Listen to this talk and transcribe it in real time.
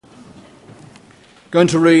Going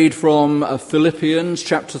to read from Philippians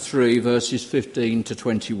chapter 3, verses 15 to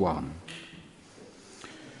 21.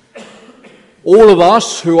 All of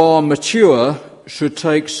us who are mature should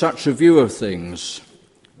take such a view of things,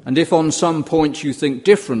 and if on some point you think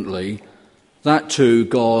differently, that too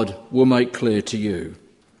God will make clear to you.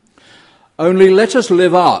 Only let us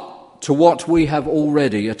live up to what we have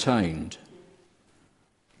already attained.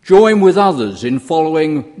 Join with others in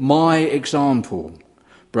following my example,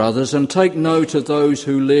 brothers, and take note of those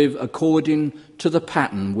who live according to the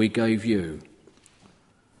pattern we gave you.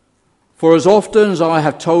 For as often as I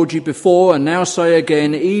have told you before, and now say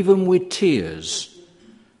again, even with tears,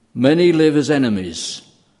 many live as enemies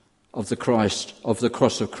of the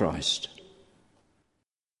cross of Christ.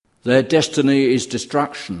 Their destiny is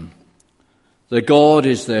destruction. Their God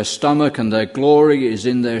is their stomach, and their glory is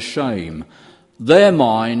in their shame. Their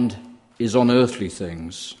mind is on earthly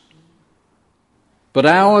things. But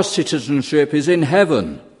our citizenship is in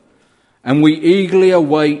heaven, and we eagerly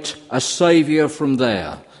await a Saviour from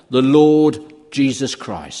there, the Lord Jesus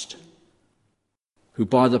Christ, who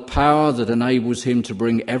by the power that enables him to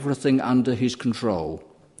bring everything under his control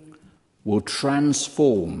will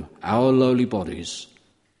transform our lowly bodies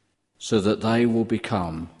so that they will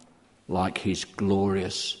become like his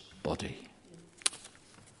glorious body.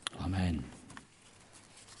 Amen.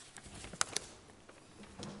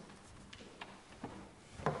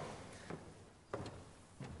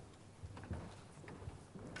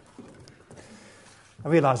 I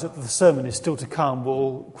realise that the sermon is still to come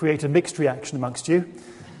will create a mixed reaction amongst you.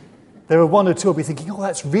 There are one or two who will be thinking, oh,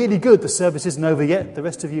 that's really good, the service isn't over yet. The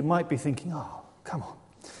rest of you might be thinking, oh, come on.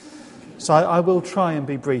 So I will try and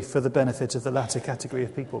be brief for the benefit of the latter category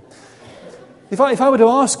of people. If I were to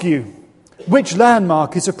ask you, which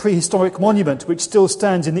landmark is a prehistoric monument which still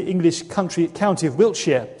stands in the English county of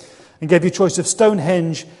Wiltshire, and gave you a choice of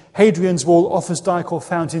Stonehenge, Hadrian's Wall, Offa's Dyke or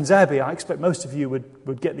Fountains Abbey, I expect most of you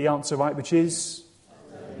would get the answer right, which is...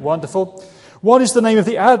 Wonderful. What is the name of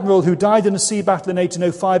the admiral who died in a sea battle in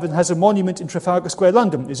 1805 and has a monument in Trafalgar Square,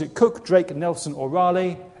 London? Is it Cook, Drake, Nelson or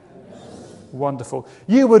Raleigh? Wonderful.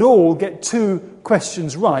 You would all get 2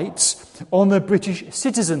 questions right on the British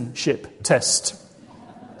citizenship test.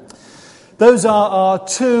 Those are our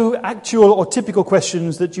 2 actual or typical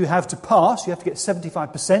questions that you have to pass. You have to get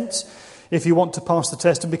 75% if you want to pass the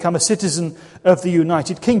test and become a citizen of the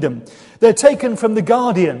United Kingdom. They're taken from The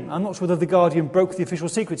Guardian. I'm not sure whether The Guardian broke the Official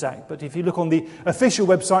Secrets Act, but if you look on the official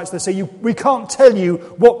websites, they say we can't tell you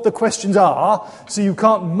what the questions are, so you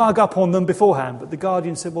can't mug up on them beforehand. But The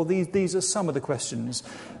Guardian said, well, these are some of the questions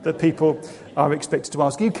that people are expected to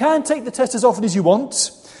ask. You can take the test as often as you want,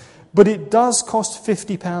 but it does cost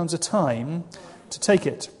 £50 a time to take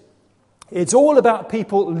it. It's all about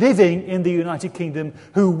people living in the United Kingdom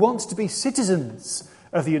who want to be citizens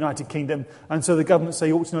of the United Kingdom, and so the government say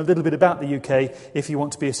you ought to know a little bit about the UK if you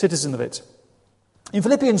want to be a citizen of it. In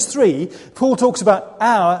Philippians 3, Paul talks about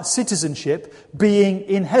our citizenship being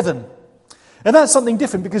in heaven. And that's something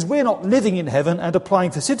different because we're not living in heaven and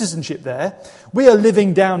applying for citizenship there. We are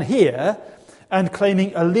living down here and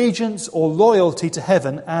claiming allegiance or loyalty to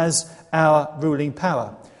heaven as our ruling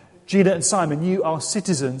power. Gina and Simon, you are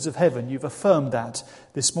citizens of heaven. You've affirmed that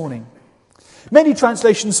this morning. Many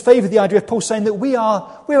translations favour the idea of Paul saying that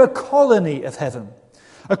we're a colony of heaven.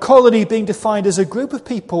 A colony being defined as a group of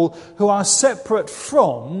people who are separate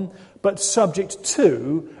from, but subject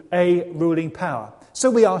to, a ruling power. So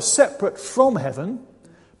we are separate from heaven,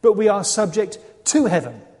 but we are subject to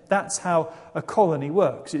heaven. That's how a colony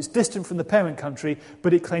works. It's distant from the parent country,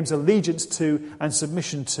 but it claims allegiance to and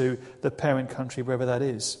submission to the parent country, wherever that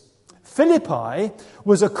is. Philippi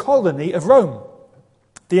was a colony of Rome.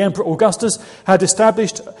 The Emperor Augustus had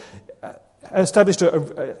established it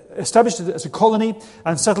as a colony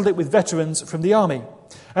and settled it with veterans from the army.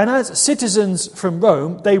 And as citizens from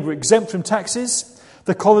Rome, they were exempt from taxes.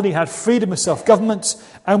 The colony had freedom of self-government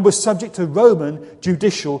and was subject to Roman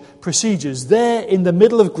judicial procedures. There in the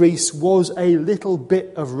middle of Greece was a little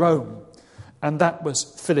bit of Rome, and that was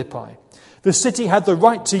Philippi. The city had the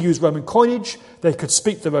right to use Roman coinage, they could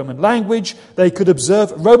speak the Roman language, they could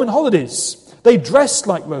observe Roman holidays. They dressed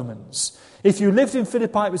like Romans. If you lived in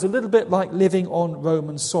Philippi, it was a little bit like living on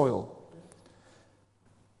Roman soil.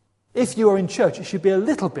 If you are in church, it should be a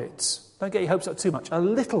little bit, don't get your hopes up too much, a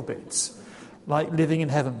little bit like living in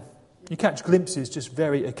heaven. You catch glimpses just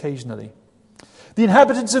very occasionally. The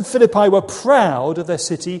inhabitants of Philippi were proud of their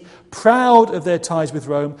city, proud of their ties with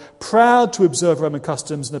Rome, proud to observe Roman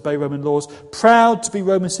customs and obey Roman laws, proud to be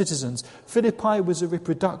Roman citizens. Philippi was a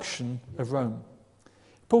reproduction of Rome.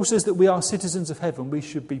 Paul says that we are citizens of heaven. We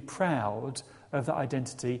should be proud of that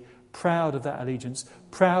identity, proud of that allegiance,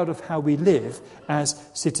 proud of how we live as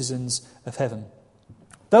citizens of heaven.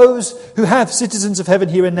 Those who have citizens of heaven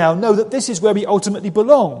here and now know that this is where we ultimately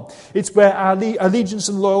belong. It's where our allegiance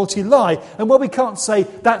and loyalty lie. And while we can't say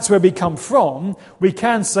that's where we come from, we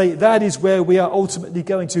can say that is where we are ultimately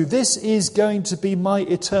going to. This is going to be my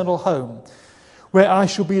eternal home, where I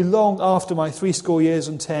shall be long after my 70 years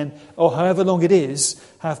and 10, or however long it is,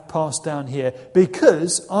 have passed down here,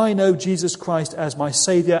 because I know Jesus Christ as my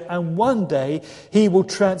Saviour, and one day he will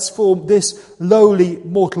transform this lowly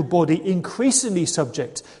mortal body, increasingly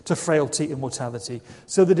subject to frailty and mortality,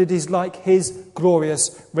 so that it is like his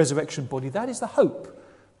glorious resurrection body. That is the hope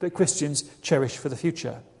that Christians cherish for the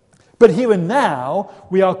future. But here and now,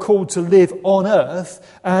 we are called to live on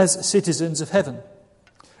earth as citizens of heaven.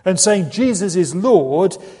 And saying Jesus is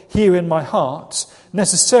Lord here in my heart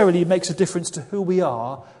necessarily makes a difference to who we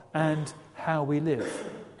are and how we live.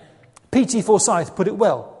 P.T. Forsyth put it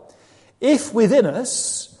well. If within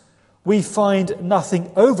us we find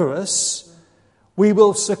nothing over us, we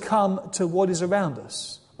will succumb to what is around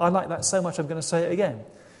us. I like that so much I'm going to say it again.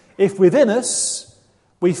 If within us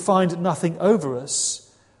we find nothing over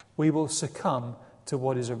us, we will succumb to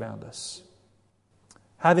what is around us.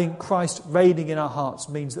 Having Christ reigning in our hearts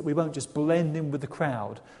means that we won't just blend in with the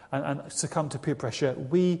crowd and succumb to peer pressure.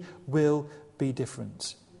 We will be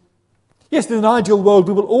different. Yes, in an ideal world,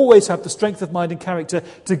 we will always have the strength of mind and character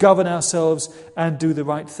to govern ourselves and do the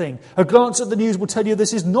right thing. A glance at the news will tell you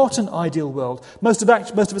this is not an ideal world. Most of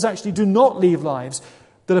us actually do not live lives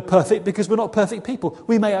that are perfect because we're not perfect people.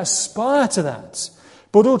 We may aspire to that.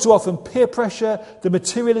 But all too often, peer pressure, the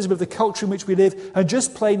materialism of the culture in which we live, and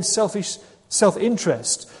just plain selfish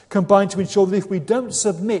self-interest combine to ensure that if we don't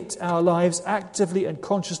submit our lives actively and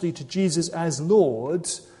consciously to Jesus as Lord,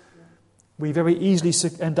 we very easily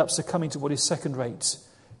end up succumbing to what is second-rate,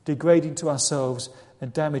 degrading to ourselves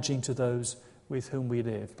and damaging to those with whom we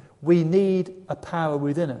live. We need a power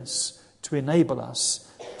within us to enable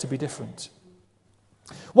us to be different.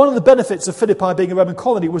 One of the benefits of Philippi being a Roman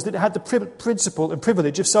colony was that it had the principle and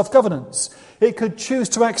privilege of self-governance. It could choose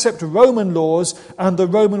to accept Roman laws and the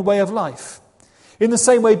Roman way of life. In the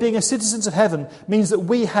same way, being a citizens of heaven means that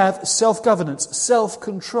we have self-governance,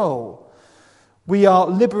 self-control. We are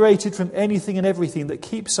liberated from anything and everything that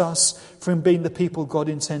keeps us from being the people God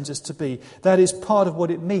intends us to be. That is part of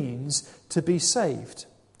what it means to be saved.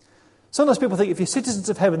 Sometimes people think if you're citizens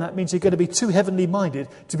of heaven, that means you're going to be too heavenly minded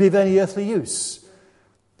to be of any earthly use.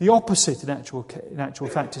 The opposite, in actual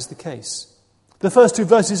fact, is the case. The first two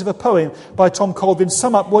verses of a poem by Tom Colvin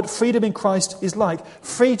sum up what freedom in Christ is like.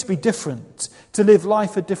 Free to be different, to live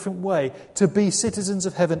life a different way, to be citizens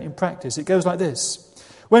of heaven in practice. It goes like this.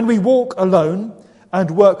 When we walk alone and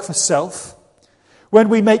work for self, when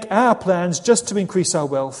we make our plans just to increase our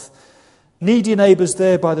wealth, needy neighbours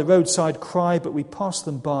there by the roadside cry, but we pass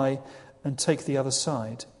them by and take the other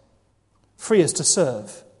side. Free us to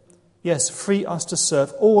serve. Yes, free us to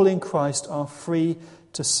serve. All in Christ are free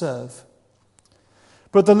to serve.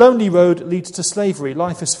 But the lonely road leads to slavery.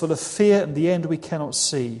 Life is full of fear and the end we cannot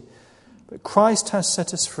see. But Christ has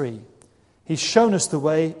set us free. He's shown us the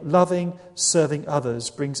way. Loving, serving others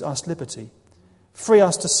brings us liberty. Free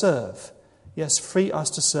us to serve. Yes, free us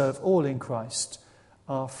to serve. All in Christ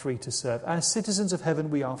are free to serve. As citizens of heaven,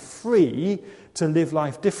 we are free to live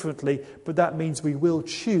life differently, but that means we will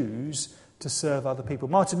choose to serve other people.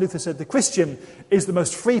 Martin Luther said the Christian is the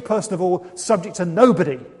most free person of all, subject to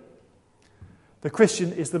nobody. The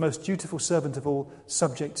Christian is the most dutiful servant of all,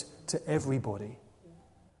 subject to everybody.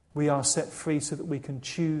 We are set free so that we can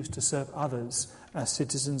choose to serve others as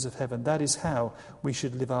citizens of heaven. That is how we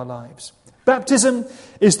should live our lives. Baptism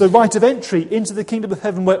is the rite of entry into the kingdom of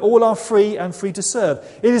heaven where all are free and free to serve.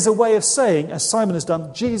 It is a way of saying, as Simon has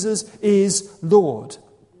done, Jesus is Lord.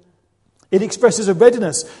 It expresses a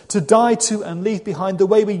readiness to die to and leave behind the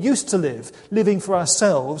way we used to live, living for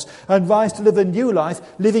ourselves, and rise to live a new life,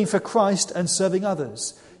 living for Christ and serving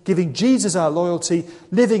others, giving Jesus our loyalty,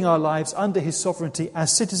 living our lives under his sovereignty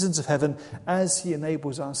as citizens of heaven, as he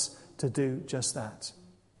enables us to do just that.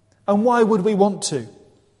 And why would we want to?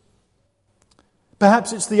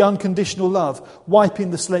 Perhaps it's the unconditional love,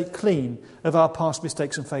 wiping the slate clean of our past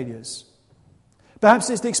mistakes and failures.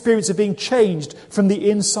 Perhaps it's the experience of being changed from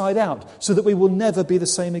the inside out so that we will never be the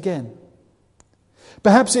same again.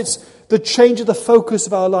 Perhaps it's the change of the focus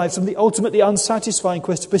of our lives from the ultimately unsatisfying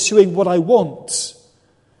quest of pursuing what I want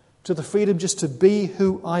to the freedom just to be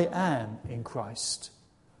who I am in Christ.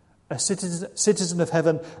 A citizen of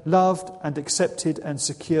heaven, loved and accepted and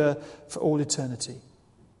secure for all eternity.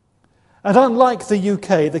 And unlike the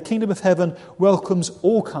UK, the kingdom of heaven welcomes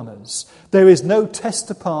all comers. There is no test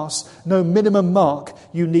to pass, no minimum mark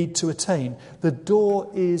you need to attain. The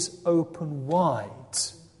door is open wide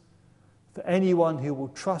for anyone who will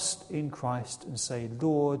trust in Christ and say,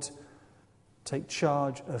 Lord, take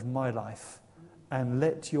charge of my life and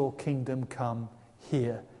let your kingdom come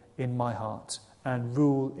here in my heart and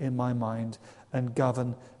rule in my mind and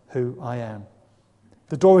govern who I am.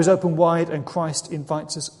 The door is open wide and Christ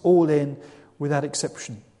invites us all in without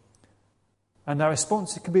exception. And our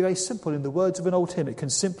response, it can be very simple. In the words of an old hymn, it can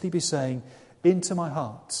simply be saying, into my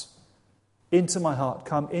heart,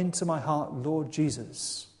 come into my heart, Lord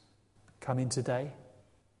Jesus. Come in today,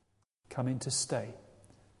 come in to stay.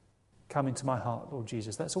 Come into my heart, Lord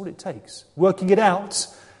Jesus. That's all it takes. Working it out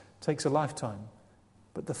takes a lifetime.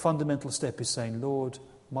 But the fundamental step is saying, Lord,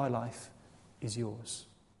 my life is yours.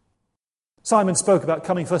 Simon spoke about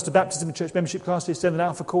coming first to baptism and church membership classes, then an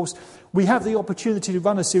Alpha course. We have the opportunity to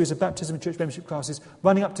run a series of baptism and church membership classes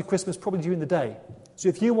running up to Christmas, probably during the day. So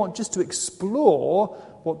if you want just to explore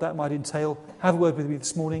what that might entail, have a word with me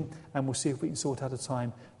this morning and we'll see if we can sort out a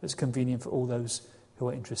time that's convenient for all those who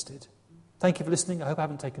are interested. Thank you for listening. I hope I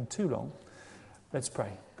haven't taken too long. Let's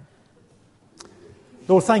pray.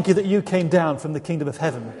 Lord, thank you that you came down from the kingdom of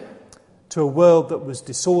heaven to a world that was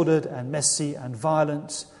disordered and messy and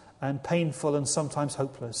violent and painful and sometimes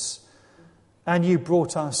hopeless. And you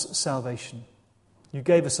brought us salvation. You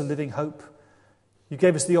gave us a living hope. You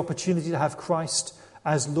gave us the opportunity to have Christ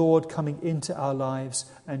as Lord coming into our lives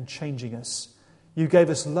and changing us. You gave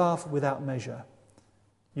us love without measure.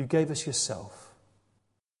 You gave us yourself.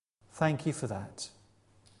 Thank you for that.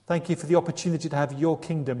 Thank you for the opportunity to have your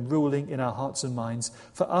kingdom ruling in our hearts and minds,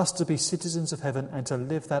 for us to be citizens of heaven and to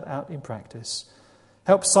live that out in practice.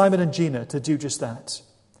 Help Simon and Gina to do just that.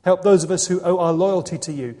 Help those of us who owe our loyalty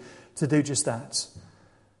to you to do just that.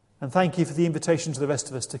 And thank you for the invitation to the rest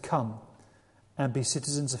of us to come and be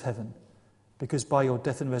citizens of heaven, because by your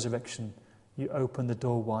death and resurrection, you open the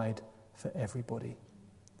door wide for everybody.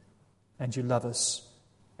 And you love us,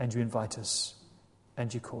 and you invite us,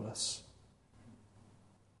 and you call us.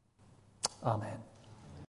 Amen.